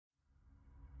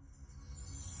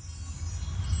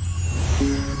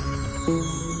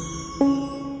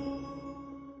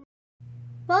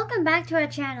Welcome back to our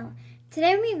channel.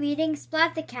 Today we're reading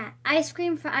Splat the Cat, Ice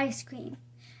Cream for Ice Cream,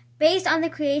 based on the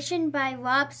creation by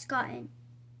Rob Scotton.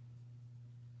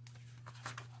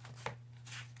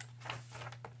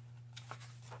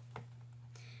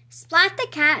 Splat the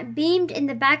cat beamed in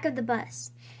the back of the bus.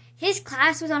 His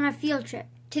class was on a field trip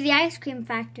to the ice cream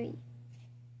factory.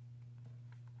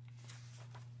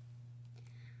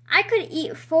 I could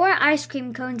eat 4 ice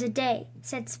cream cones a day,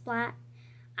 said Splat.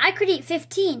 I could eat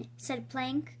 15, said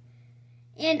Plank.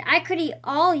 And I could eat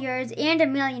all yours and a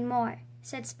million more,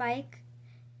 said Spike.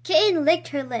 Kitten licked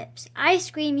her lips. I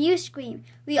scream, you scream.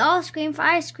 We all scream for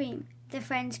ice cream, the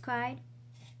friends cried.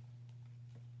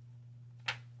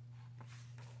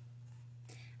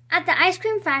 At the ice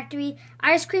cream factory,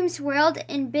 ice cream swirled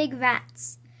in big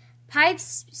vats.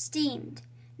 Pipes steamed.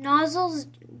 Nozzles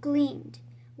gleamed.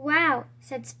 Wow,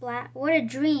 said Splat, what a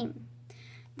dream.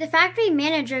 The factory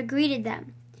manager greeted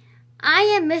them. I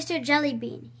am Mr.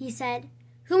 Jellybean, he said.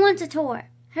 Who wants a tour?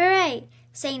 Hooray,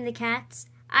 sang the cats.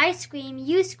 I scream,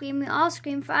 you scream, we all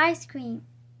scream for ice cream.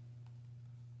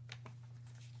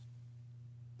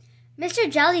 Mr.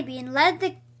 Jellybean led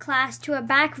the class to a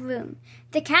back room.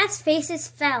 The cats' faces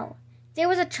fell. There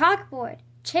was a chalkboard,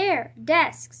 chair,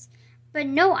 desks, but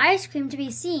no ice cream to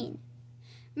be seen.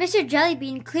 Mr.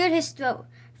 Jellybean cleared his throat.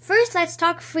 First, let's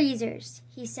talk freezers,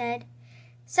 he said.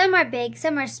 Some are big,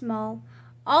 some are small.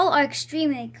 All are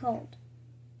extremely cold.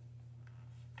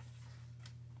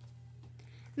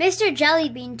 Mr.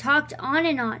 Jellybean talked on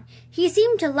and on. He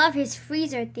seemed to love his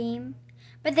freezer theme,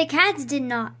 but the cats did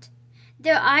not.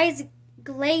 Their eyes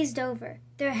glazed over.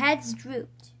 Their heads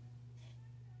drooped.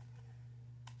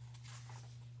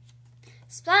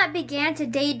 Splat began to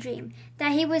daydream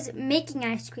that he was making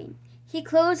ice cream. He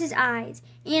closed his eyes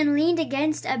and leaned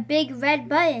against a big red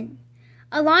button.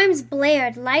 Alarms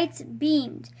blared, lights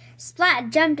beamed.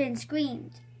 Splat jumped and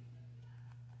screamed.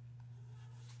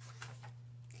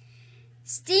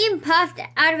 Steam puffed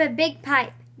out of a big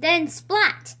pipe. Then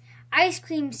splat! Ice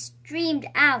cream streamed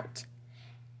out.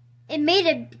 It made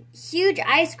a huge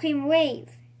ice cream wave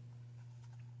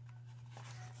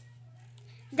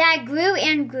that grew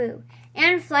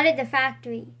and flooded the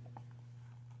factory.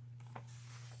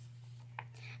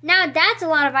 Now that's a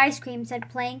lot of ice cream, said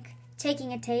Plank,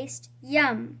 taking a taste.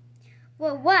 Yum.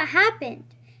 Well, what happened?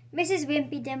 Mrs.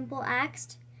 Wimpy Dimple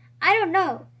asked. I don't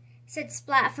know, said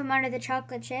Splat from under the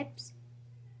chocolate chips.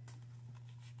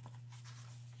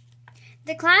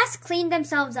 The class cleaned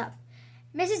themselves up.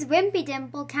 Mrs. Wimpy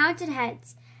Dimple counted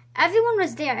heads. Everyone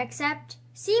was there except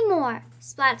Seymour,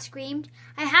 Splat screamed.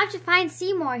 I have to find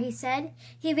Seymour, he said.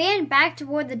 He ran back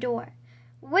toward the door.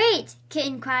 Wait,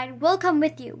 Kitten cried. We'll come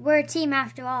with you. We're a team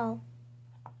after all.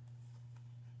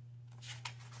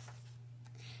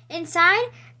 Inside,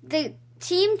 the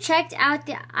team checked out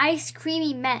the ice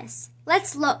creamy mess.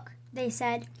 Let's look, they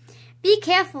said. Be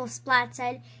careful, Splat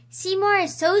said. Seymour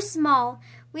is so small,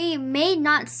 we may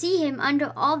not see him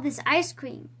under all this ice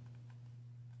cream.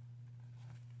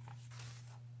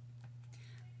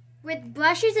 With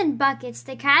brushes and buckets,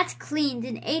 the cats cleaned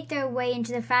and ate their way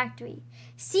into the factory.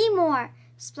 Seymour,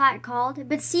 Splat called,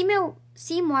 but Seymour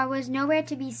was nowhere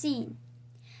to be seen.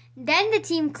 Then the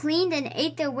team cleaned and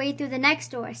ate their way through the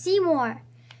next door. Seymour,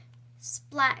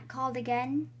 Splat called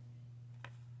again.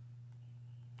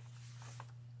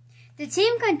 The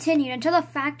team continued until the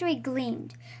factory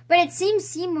gleamed, but it seemed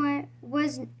Seymour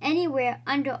wasn't anywhere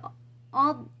under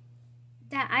all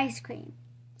that ice cream.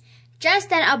 Just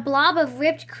then a blob of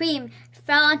whipped cream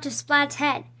fell onto Splat's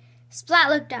head. Splat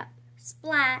looked up.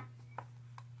 Splat.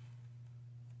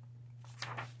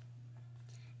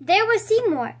 There was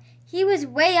Seymour. He was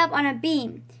way up on a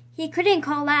beam. He couldn't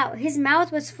call out. His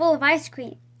mouth was full of ice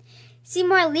cream.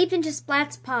 Seymour leaped into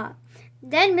Splat's paw.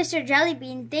 Then Mr.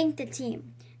 Jellybean thanked the team.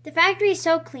 The factory is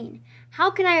so clean. How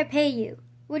can I repay you?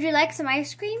 Would you like some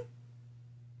ice cream?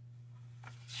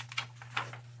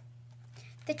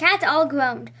 The cats all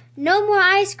groaned. No more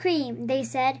ice cream, they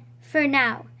said. For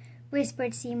now,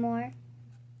 whispered Seymour.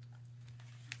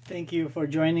 Thank you for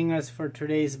joining us for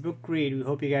today's book read. We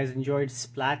hope you guys enjoyed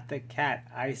Splat the Cat,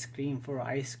 Ice Cream for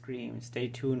Ice Cream. Stay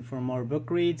tuned for more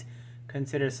book reads.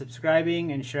 Consider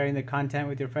subscribing and sharing the content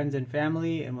with your friends and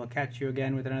family, and we'll catch you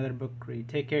again with another book read.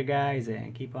 Take care, guys,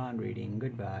 and keep on reading.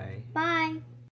 Goodbye. Bye.